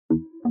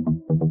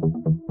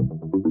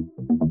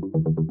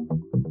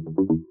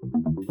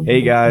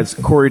Hey guys,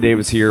 Corey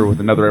Davis here with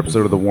another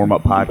episode of the Warm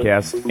Up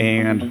Podcast,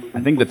 and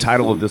I think the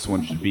title of this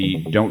one should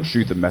be Don't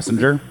Shoot the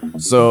Messenger.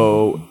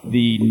 So,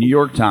 the New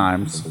York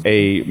Times,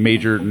 a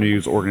major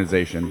news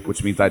organization,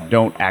 which means I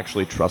don't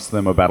actually trust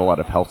them about a lot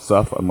of health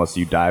stuff unless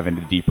you dive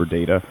into deeper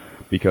data,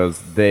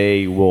 because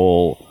they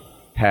will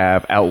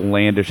have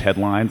outlandish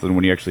headlines, and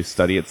when you actually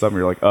study it some,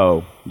 you're like,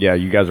 oh, yeah,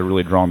 you guys are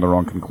really drawing the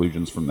wrong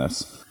conclusions from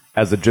this.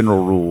 As a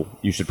general rule,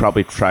 you should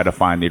probably try to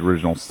find the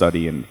original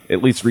study and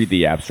at least read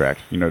the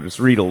abstract, just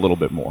read a little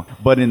bit more.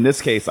 But in this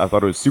case, I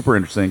thought it was super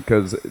interesting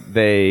because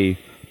they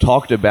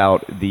talked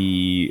about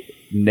the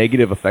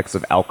negative effects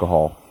of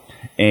alcohol,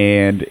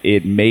 and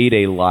it made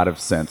a lot of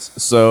sense.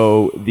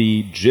 So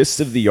the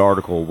gist of the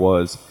article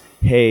was,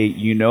 hey,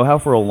 you know how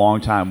for a long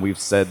time we've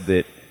said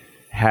that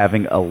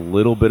having a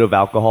little bit of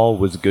alcohol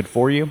was good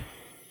for you?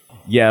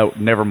 Yeah,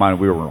 never mind,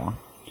 we were wrong.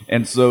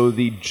 And so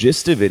the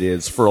gist of it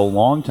is, for a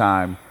long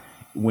time,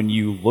 when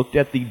you looked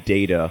at the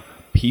data,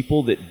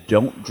 people that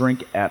don't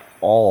drink at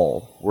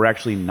all were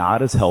actually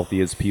not as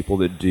healthy as people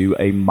that do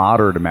a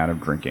moderate amount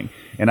of drinking.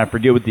 And I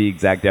forget what the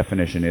exact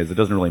definition is. It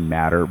doesn't really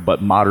matter,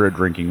 but moderate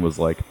drinking was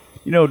like,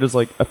 just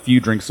like a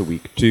few drinks a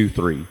week, 2,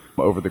 3,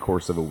 over the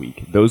course of a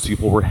week. Those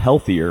people were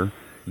healthier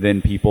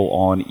than people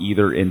on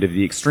either end of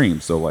the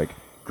extreme. So like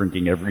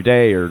drinking every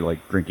day or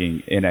like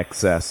drinking in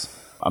excess.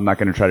 I'm not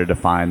going to try to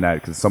define that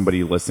because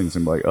somebody listening is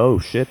going to be like, oh,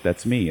 shit,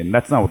 that's me. And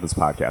that's not what this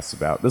podcast is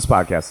about. This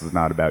podcast is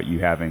not about you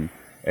having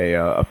a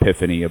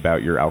epiphany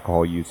about your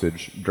alcohol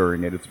usage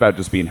during it. It's about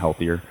just being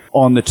healthier.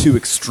 On the two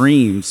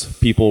extremes,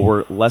 people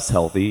were less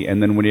healthy.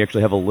 And then when you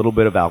actually have a little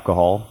bit of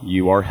alcohol,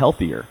 you are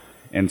healthier.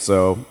 And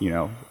so,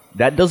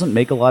 that doesn't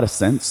make a lot of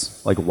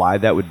sense, like why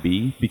that would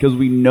be, because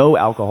we know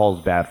alcohol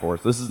is bad for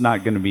us. This is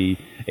not going to be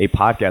a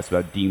podcast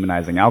about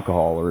demonizing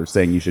alcohol or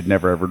saying you should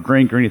never, ever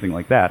drink or anything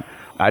like that.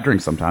 I drink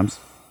sometimes.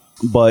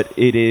 But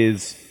it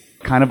is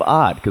kind of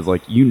odd because,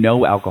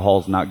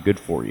 alcohol is not good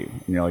for you.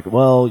 And you're like,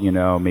 well,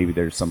 maybe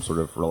there's some sort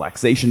of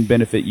relaxation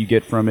benefit you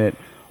get from it.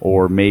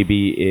 Or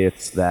maybe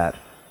it's that,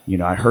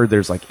 I heard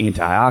there's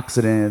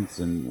antioxidants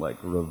and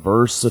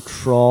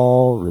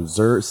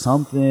resveratrol,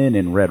 something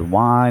in red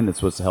wine that's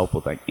supposed to help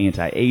with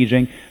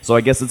anti-aging. So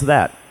I guess it's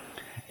that.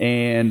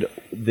 And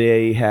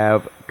they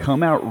have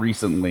come out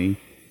recently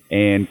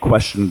and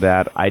questioned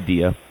that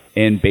idea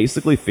and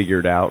basically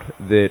figured out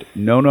that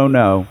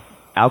no.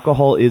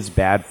 Alcohol is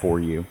bad for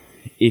you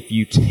if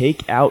you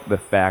take out the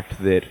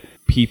fact that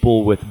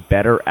people with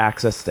better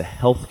access to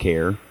health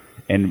care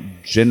and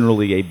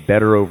generally a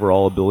better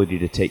overall ability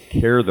to take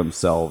care of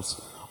themselves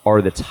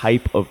are the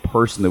type of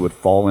person that would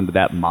fall into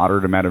that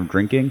moderate amount of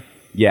drinking.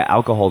 Yeah,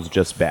 alcohol is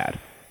just bad.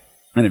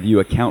 And if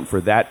you account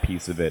for that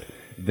piece of it,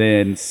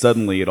 then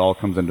suddenly it all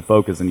comes into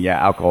focus and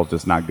alcohol is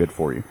just not good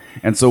for you.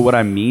 And so what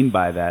I mean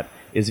by that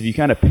is if you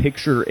kind of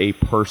picture a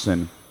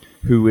person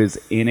who is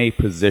in a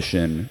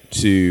position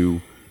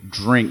to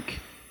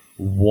drink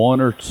 1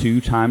 or 2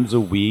 times a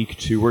week,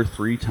 2 or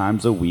 3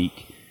 times a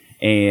week,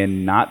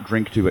 and not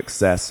drink to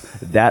excess,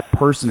 that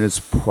person is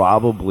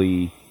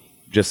probably,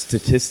 just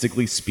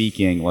statistically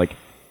speaking,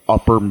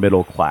 upper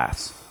middle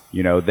class.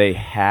 They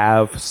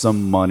have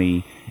some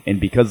money, and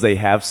because they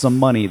have some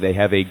money, they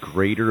have a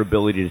greater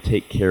ability to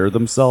take care of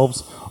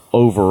themselves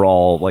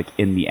overall,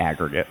 in the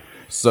aggregate.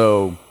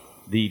 So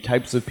the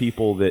types of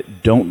people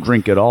that don't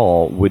drink at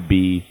all would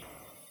be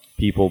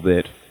people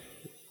that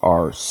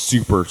are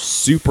super,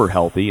 super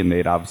healthy, and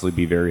they'd obviously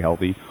be very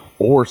healthy,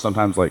 or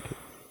sometimes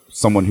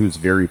someone who's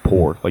very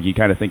poor. You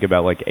kind of think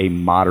about a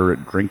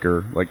moderate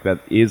drinker, that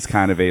is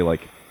kind of a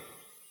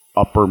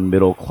upper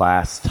middle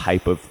class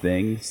type of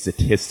thing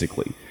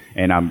statistically.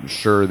 And I'm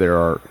sure there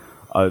are,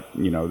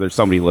 there's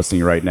somebody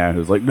listening right now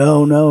who's like,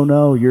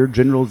 no, your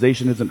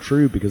generalization isn't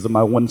true because of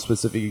my one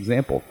specific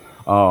example.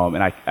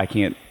 And I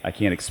can't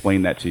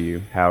explain that to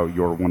you, how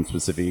your one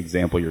specific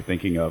example you're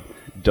thinking of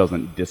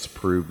doesn't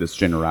disprove this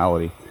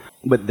generality.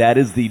 But that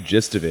is the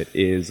gist of it,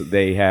 is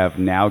they have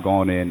now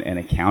gone in and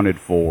accounted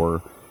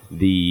for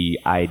the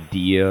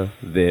idea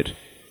that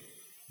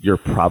you're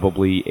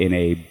probably in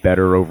a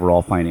better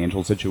overall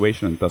financial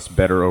situation and thus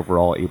better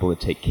overall able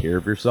to take care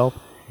of yourself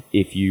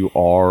if you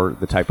are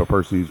the type of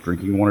person who's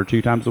drinking 1 or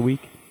 2 times a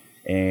week.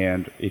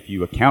 And if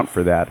you account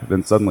for that,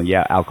 then suddenly,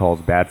 alcohol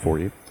is bad for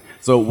you.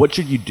 So what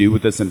should you do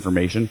with this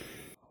information?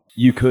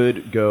 You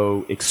could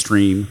go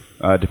extreme,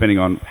 depending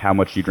on how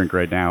much you drink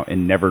right now,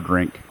 and never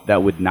drink.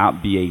 That would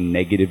not be a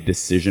negative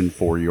decision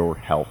for your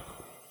health.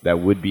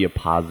 That would be a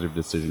positive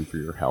decision for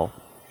your health.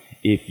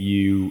 If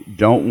you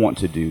don't want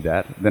to do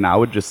that, then I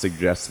would just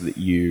suggest that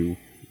you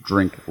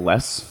drink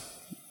less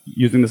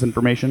using this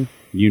information.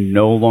 You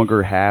no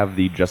longer have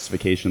the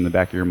justification in the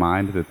back of your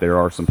mind that there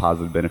are some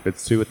positive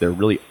benefits to it. There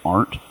really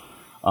aren't.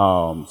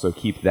 So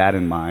keep that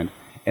in mind.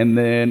 And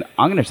then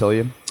I'm going to tell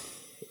you,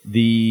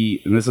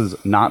 and this is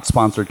not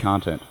sponsored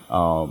content,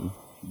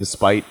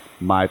 despite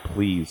my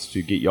pleas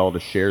to get y'all to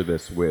share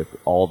this with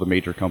all the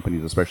major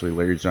companies, especially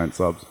Larry's Giant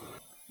Subs.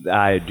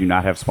 I do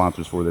not have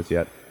sponsors for this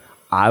yet.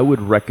 I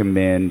would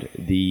recommend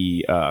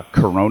the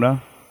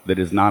Corona that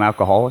is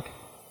non-alcoholic,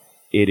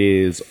 it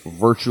is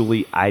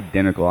virtually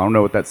identical. I don't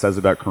know what that says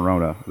about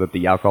Corona, that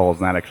the alcohol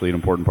is not actually an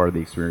important part of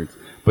the experience.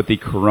 But the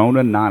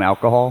Corona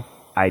non-alcohol,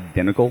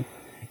 identical.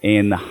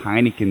 And the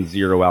Heineken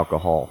zero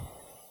alcohol,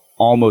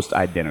 almost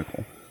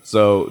identical.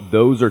 So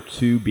those are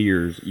two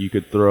beers you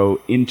could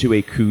throw into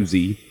a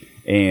koozie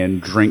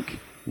and drink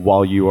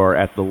while you are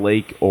at the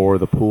lake or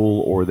the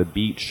pool or the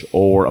beach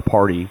or a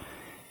party.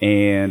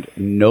 And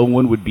no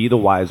one would be the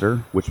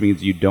wiser, which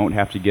means you don't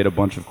have to get a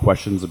bunch of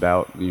questions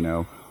about,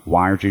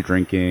 why aren't you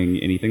drinking,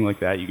 anything like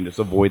that. You can just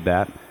avoid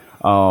that.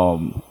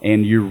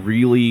 And you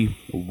really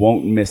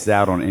won't miss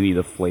out on any of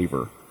the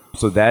flavor.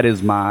 So that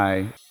is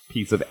my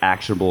piece of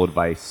actionable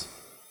advice.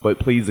 But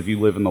please, if you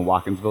live in the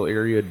Watkinsville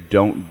area,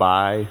 don't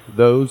buy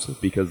those,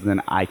 because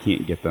then I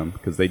can't get them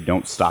because they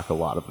don't stock a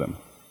lot of them.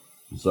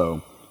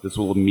 So this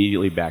will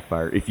immediately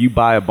backfire. If you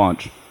buy a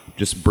bunch,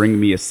 just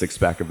bring me a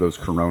 6-pack of those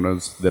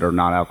Coronas that are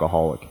not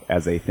alcoholic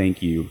as a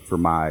thank you for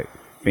my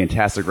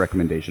fantastic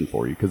recommendation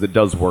for you, because it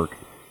does work.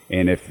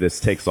 And if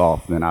this takes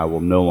off, then I will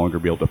no longer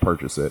be able to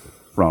purchase it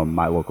from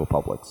my local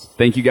Publix.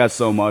 Thank you guys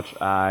so much.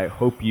 I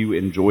hope you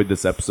enjoyed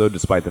this episode,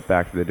 despite the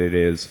fact that it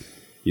is,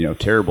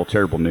 terrible,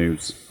 terrible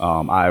news.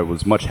 I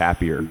was much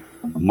happier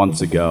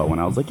months ago when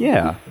I was like,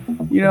 a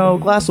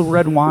glass of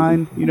red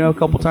wine, a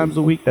couple times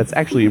a week, that's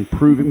actually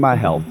improving my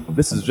health.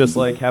 This is just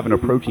like having a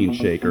protein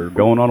shake or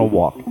going on a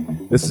walk.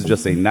 This is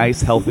just a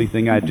nice, healthy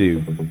thing I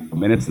do.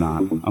 And it's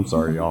not. I'm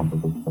sorry, y'all.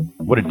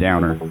 What a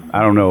downer.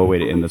 I don't know a way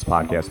to end this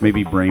podcast.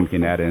 Maybe Brain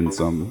can add in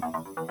some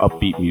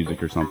upbeat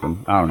music or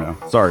something. I don't know.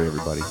 Sorry,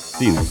 everybody.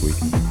 See you next week.